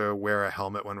week, or to wear a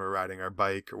helmet when we're riding our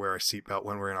bike, or wear a seatbelt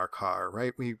when we're in our car,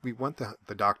 right? We want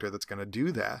the doctor that's going to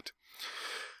do that.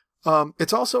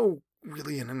 It's also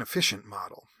really an inefficient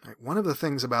model. Right? One of the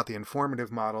things about the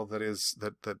informative model that is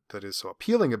so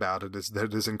appealing about it is that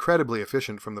it is incredibly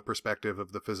efficient from the perspective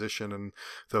of the physician and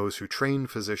those who train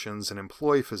physicians and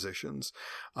employ physicians.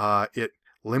 It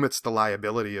limits the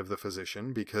liability of the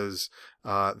physician because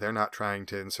they're not trying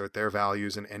to insert their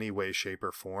values in any way, shape,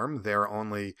 or form. Their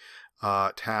only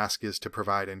task is to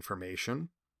provide information.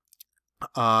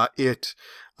 It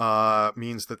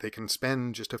means that they can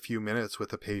spend just a few minutes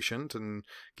with a patient and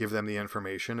give them the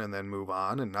information and then move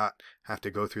on and not have to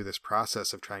go through this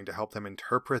process of trying to help them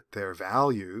interpret their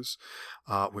values,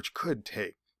 which could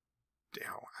take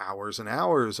hours and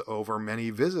hours over many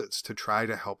visits to try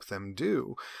to help them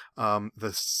do.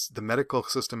 The medical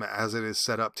system as it is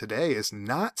set up today is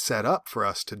not set up for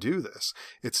us to do this.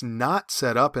 It's not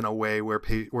set up in a way where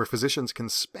physicians can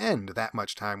spend that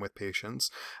much time with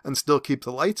patients and still keep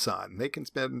the lights on. They can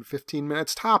spend 15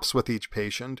 minutes tops with each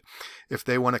patient if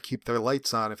they want to keep their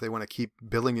lights on, if they want to keep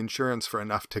billing insurance for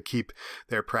enough to keep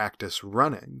their practice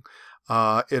running.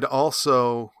 It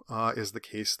also is the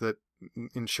case that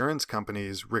insurance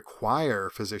companies require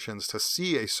physicians to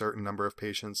see a certain number of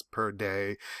patients per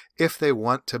day if they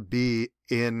want to be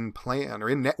in plan or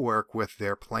in network with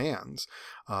their plans.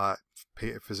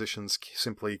 Physicians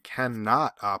simply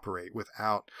cannot operate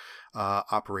without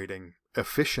operating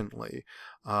efficiently.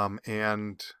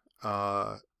 And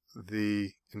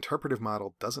the interpretive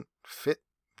model doesn't fit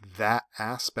that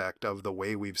aspect of the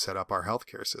way we've set up our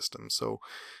healthcare system. So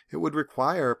it would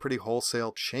require a pretty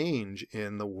wholesale change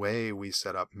in the way we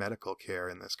set up medical care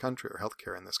in this country, or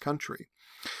healthcare in this country.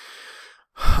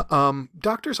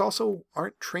 Doctors also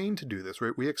aren't trained to do this,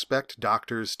 right? We expect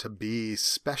doctors to be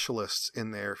specialists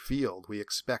in their field. We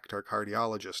expect our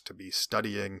cardiologists to be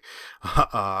studying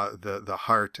the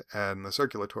heart and the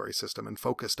circulatory system and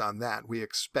focused on that. We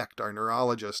expect our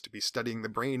neurologists to be studying the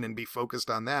brain and be focused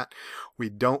on that. We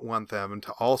don't want them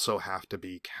to also have to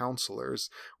be counselors.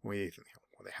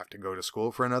 They have to go to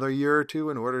school for another year or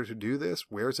two in order to do this.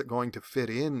 Where is it going to fit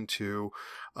into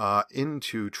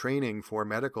training for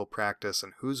medical practice,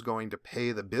 and who's going to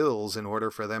pay the bills in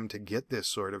order for them to get this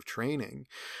sort of training?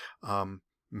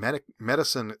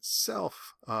 Medicine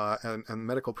itself and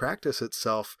medical practice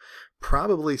itself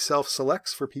probably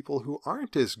self-selects for people who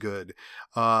aren't as good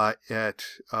at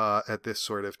this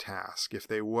sort of task. If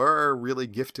they were really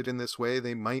gifted in this way,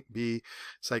 they might be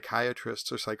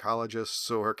psychiatrists or psychologists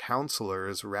or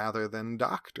counselors rather than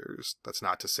doctors. That's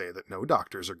not to say that no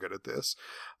doctors are good at this,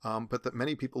 but that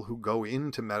many people who go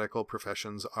into medical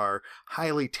professions are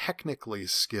highly technically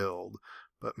skilled,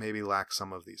 but maybe lack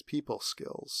some of these people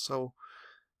skills. So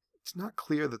it's not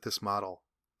clear that this model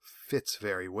fits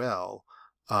very well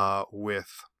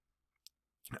with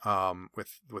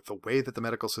the way that the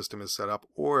medical system is set up,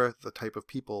 or the type of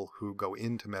people who go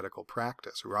into medical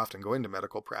practice, who often go into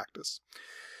medical practice.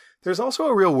 There's also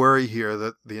a real worry here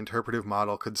that the interpretive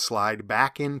model could slide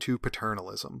back into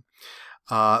paternalism.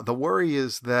 The worry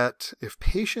is that if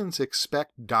patients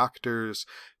expect doctors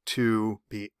to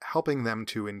be helping them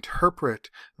to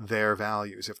interpret their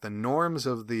values, if the norms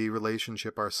of the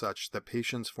relationship are such that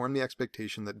patients form the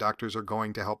expectation that doctors are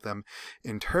going to help them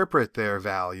interpret their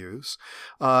values,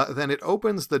 then it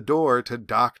opens the door to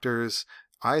doctors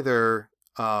either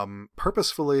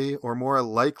purposefully or more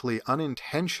likely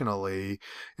unintentionally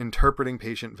interpreting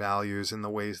patient values in the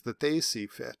ways that they see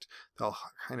fit. They'll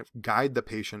kind of guide the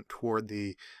patient toward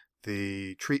the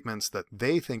treatments that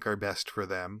they think are best for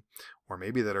them, or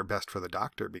maybe that are best for the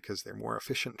doctor because they're more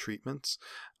efficient treatments.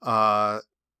 And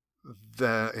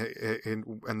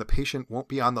the patient won't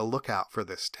be on the lookout for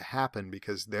this to happen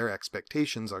because their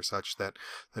expectations are such that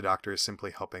the doctor is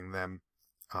simply helping them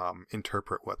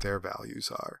interpret what their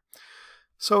values are.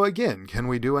 So again, can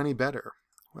we do any better?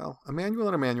 Well, Emanuel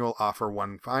and Emanuel offer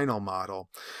one final model.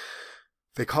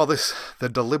 They call this the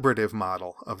deliberative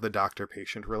model of the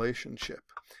doctor-patient relationship.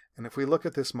 And if we look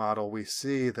at this model, we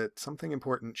see that something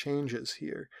important changes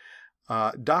here.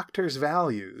 Doctors'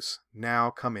 values now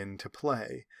come into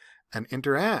play and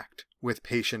interact with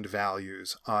patient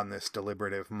values on this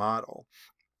deliberative model.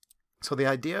 So the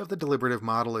idea of the deliberative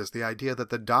model is the idea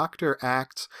that the doctor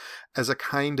acts as a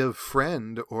kind of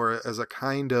friend, or as a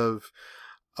kind of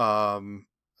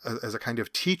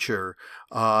teacher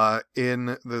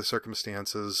in the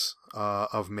circumstances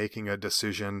of making a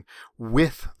decision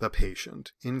with the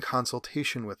patient, in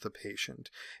consultation with the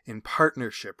patient, in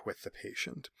partnership with the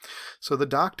patient. So the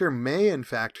doctor may in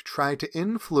fact try to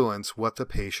influence what the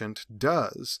patient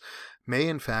does, may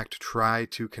in fact try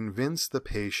to convince the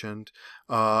patient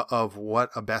of what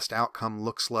a best outcome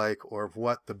looks like, or of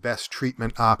what the best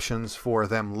treatment options for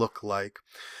them look like.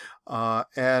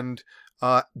 And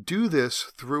do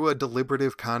this through a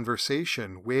deliberative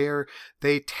conversation where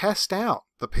they test out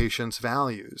the patient's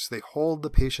values. They hold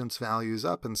the patient's values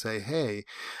up and say, hey,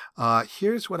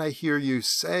 here's what I hear you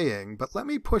saying, but let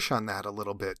me push on that a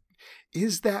little bit.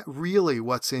 Is that really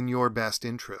what's in your best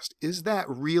interest? Is that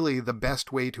really the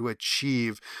best way to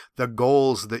achieve the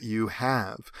goals that you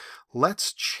have?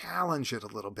 Let's challenge it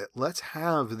a little bit. Let's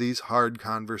have these hard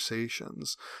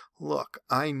conversations. Look,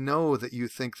 I know that you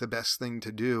think the best thing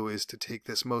to do is to take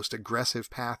this most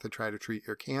aggressive path to try to treat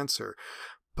your cancer.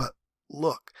 But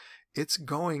look, it's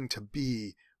going to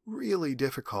be really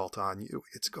difficult on you.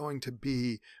 It's going to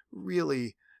be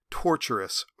really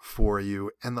torturous for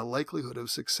you, and the likelihood of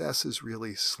success is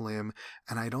really slim.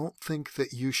 And I don't think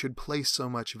that you should place so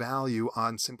much value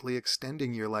on simply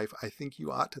extending your life. I think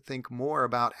you ought to think more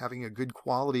about having a good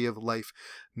quality of life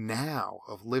now,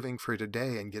 of living for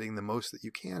today and getting the most that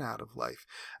you can out of life.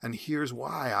 And here's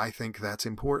why I think that's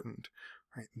important.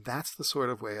 Right? That's the sort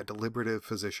of way a deliberative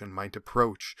physician might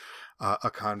approach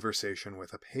a conversation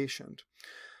with a patient.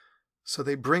 So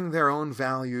they bring their own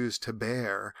values to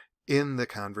bear in the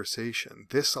conversation.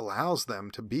 This allows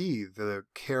them to be the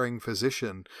caring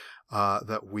physician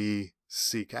that we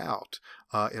seek out.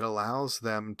 It allows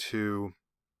them to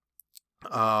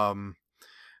try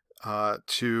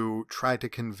to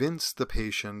convince the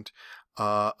patient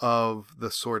of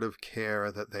the sort of care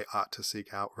that they ought to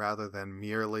seek out, rather than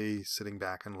merely sitting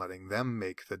back and letting them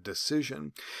make the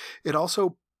decision. It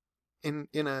also, in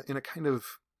a kind of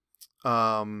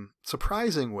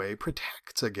surprising way,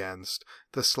 protects against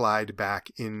the slide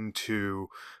back into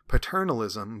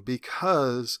paternalism,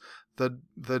 because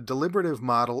the deliberative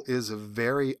model is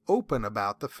very open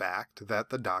about the fact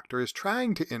that the doctor is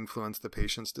trying to influence the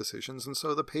patient's decisions, and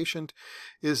so the patient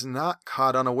is not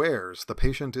caught unawares. The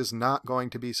patient is not going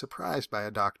to be surprised by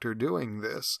a doctor doing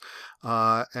this,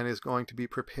 and is going to be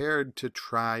prepared to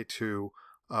try to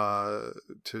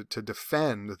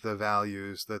defend the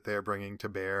values that they're bringing to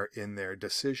bear in their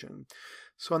decision.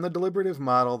 So in the deliberative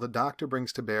model, the doctor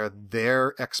brings to bear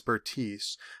their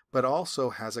expertise, but also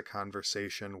has a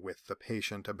conversation with the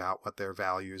patient about what their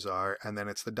values are, and then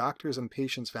it's the doctor's and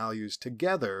patient's values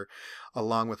together,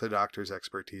 along with the doctor's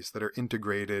expertise, that are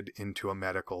integrated into a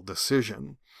medical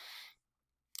decision.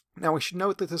 Now, we should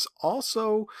note that this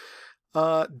also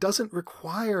doesn't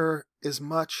require as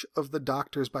much of the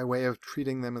doctors by way of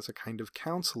treating them as a kind of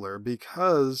counselor,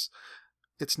 because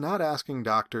it's not asking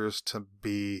doctors to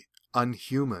be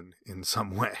unhuman in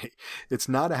some way. It's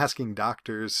not asking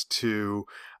doctors to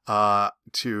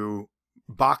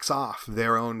box off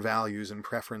their own values and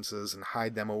preferences and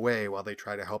hide them away while they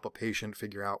try to help a patient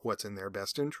figure out what's in their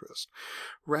best interest.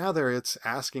 Rather, it's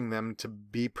asking them to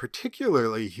be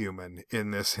particularly human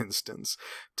in this instance,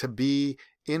 to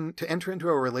enter into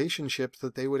a relationship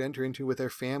that they would enter into with their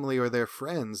family or their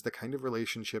friends, the kind of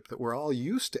relationship that we're all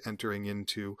used to entering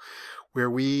into, where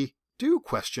we do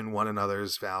question one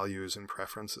another's values and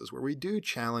preferences, where we do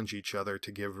challenge each other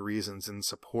to give reasons in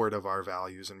support of our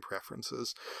values and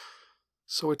preferences.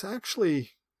 So it's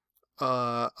actually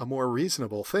a more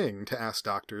reasonable thing to ask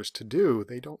doctors to do.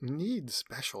 They don't need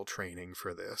special training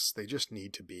for this. They just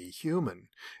need to be human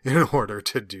in order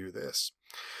to do this.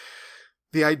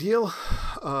 The ideal,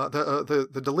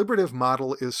 the deliberative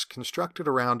model is constructed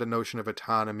around a notion of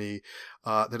autonomy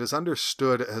that is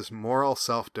understood as moral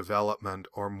self-development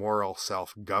or moral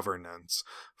self-governance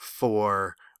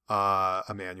for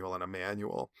Emanuel and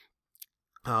Emanuel.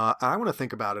 I want to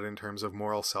think about it in terms of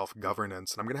moral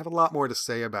self-governance, and I'm going to have a lot more to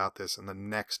say about this in the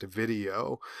next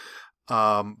video.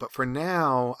 But for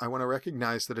now, I want to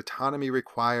recognize that autonomy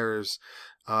requires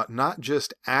not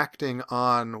just acting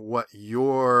on what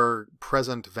your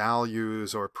present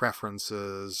values or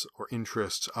preferences or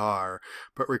interests are,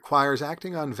 but requires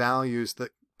acting on values that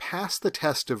pass the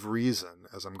test of reason,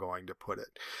 as I'm going to put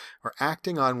it, or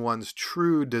acting on one's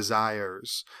true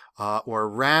desires or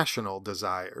rational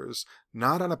desires,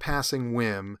 not on a passing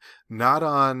whim, not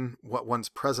on what one's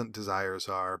present desires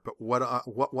are, but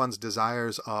what one's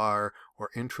desires are or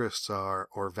interests are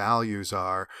or values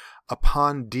are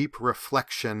upon deep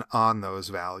reflection on those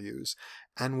values.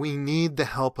 And we need the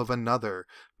help of another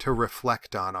to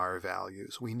reflect on our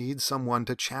values. We need someone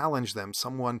to challenge them,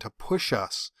 someone to push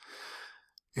us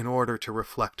in order to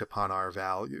reflect upon our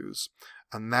values.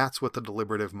 And that's what the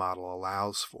deliberative model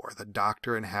allows for. The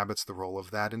doctor inhabits the role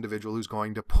of that individual who's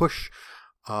going to push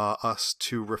us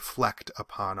to reflect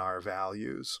upon our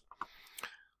values.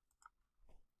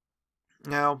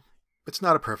 Now, it's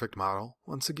not a perfect model,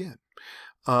 once again.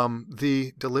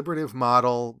 The deliberative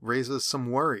model raises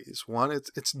some worries. One,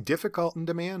 it's difficult and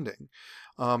demanding.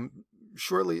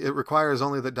 Surely it requires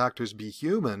only that doctors be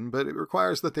human, but it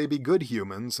requires that they be good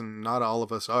humans, and not all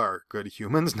of us are good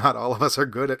humans. Not all of us are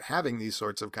good at having these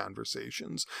sorts of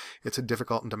conversations. It's a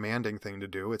difficult and demanding thing to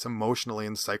do. It's emotionally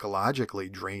and psychologically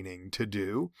draining to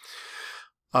do.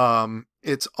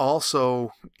 It's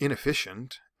also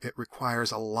inefficient. It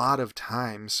requires a lot of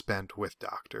time spent with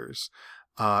doctors.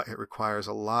 It requires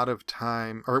a lot of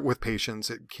time, or with patients,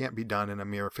 it can't be done in a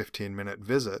mere 15-minute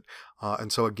visit.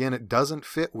 And so again, it doesn't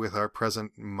fit with our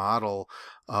present model,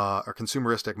 our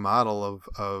consumeristic model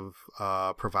of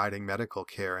providing medical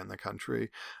care in the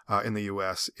country, in the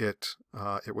U.S. It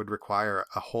would require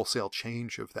a wholesale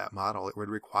change of that model. It would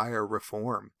require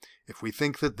reform. If we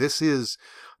think that this is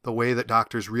the way that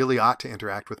doctors really ought to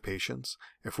interact with patients,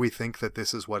 if we think that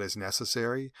this is what is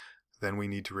necessary, then we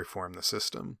need to reform the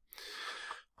system.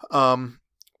 We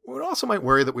also might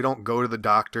worry that we don't go to the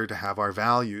doctor to have our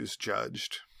values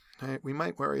judged. Right? We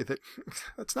might worry that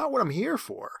that's not what I'm here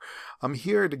for. I'm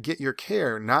here to get your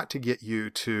care, not to get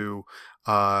you to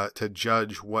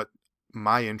judge what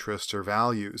my interests or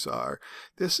values are.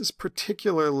 This is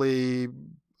particularly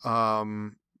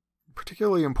important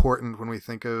when we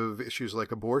think of issues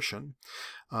like abortion.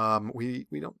 We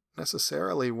don't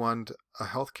necessarily want a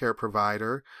healthcare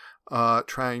provider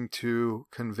trying to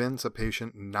convince a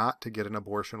patient not to get an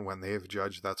abortion when they've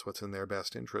judged that's what's in their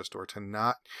best interest, or to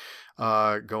not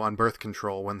go on birth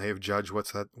control when they've judged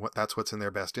that's what's in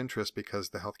their best interest, because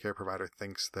the healthcare provider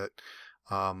thinks that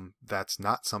that's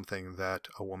not something that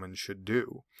a woman should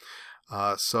do.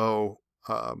 So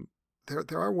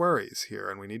there are worries here,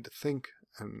 and we need to think,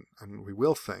 and we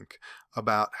will think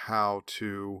about how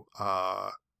to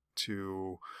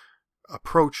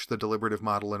approach the deliberative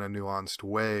model in a nuanced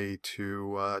way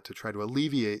to try to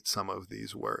alleviate some of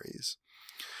these worries.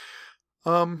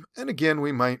 And again,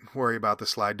 we might worry about the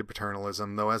slide to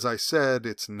paternalism, though as I said,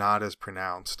 it's not as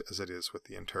pronounced as it is with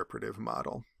the interpretive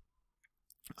model.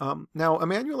 Now,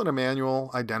 Emanuel and Emanuel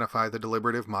identify the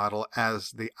deliberative model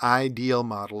as the ideal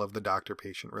model of the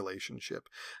doctor-patient relationship.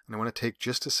 And I want to take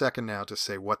just a second now to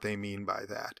say what they mean by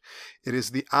that. It is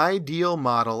the ideal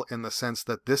model in the sense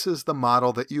that this is the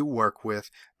model that you work with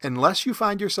unless you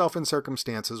find yourself in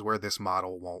circumstances where this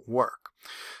model won't work.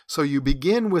 So you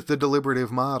begin with the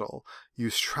deliberative model. You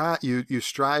strive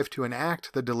to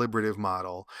enact the deliberative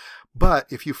model. But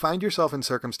if you find yourself in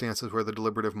circumstances where the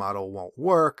deliberative model won't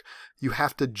work, you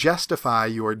have to justify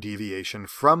your deviation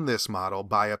from this model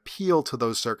by appeal to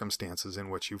those circumstances in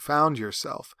which you found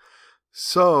yourself.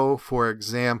 So, for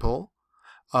example,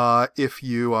 if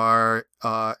you are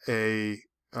an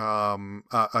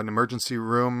emergency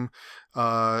room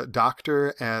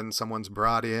doctor and someone's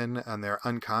brought in and they're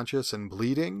unconscious and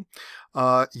bleeding,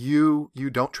 you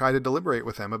don't try to deliberate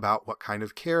with them about what kind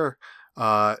of care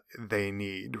they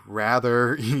need.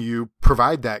 Rather, you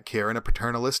provide that care in a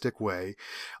paternalistic way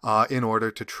in order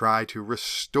to try to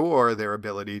restore their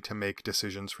ability to make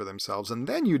decisions for themselves, and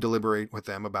then you deliberate with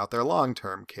them about their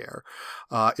long-term care.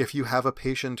 If you have a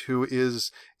patient who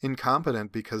is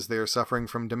incompetent because they are suffering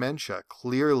from dementia,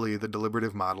 clearly the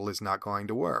deliberative model is not going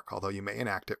to work, although you may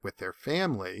enact it with their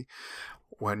family.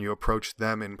 When you approach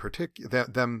them in particular,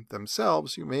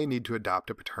 themselves, you may need to adopt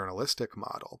a paternalistic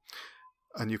model.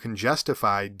 And you can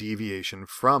justify deviation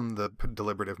from the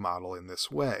deliberative model in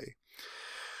this way.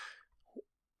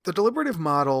 The deliberative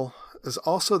model is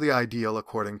also the ideal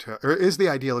according to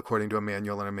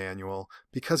Emanuel and Emanuel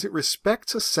because it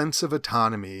respects a sense of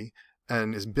autonomy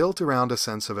and is built around a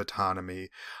sense of autonomy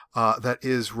that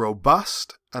is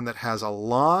robust and that has a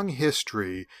long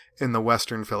history in the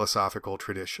Western philosophical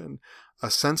tradition.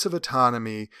 A sense of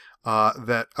autonomy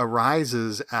that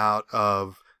arises out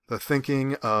of the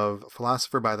thinking of a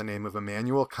philosopher by the name of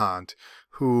Immanuel Kant,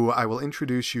 who I will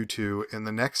introduce you to in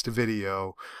the next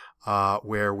video,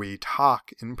 where we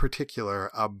talk in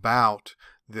particular about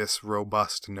this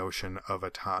robust notion of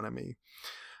autonomy.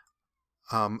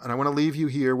 And I want to leave you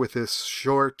here with this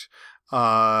short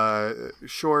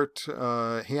handout,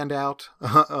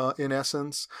 in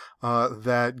essence,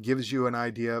 that gives you an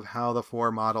idea of how the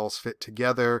four models fit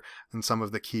together and some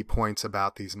of the key points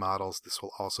about these models. This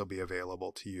will also be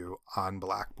available to you on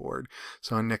Blackboard.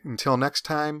 So until next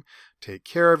time, take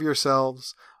care of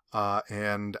yourselves,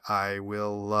 and I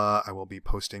will be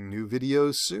posting new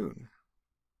videos soon.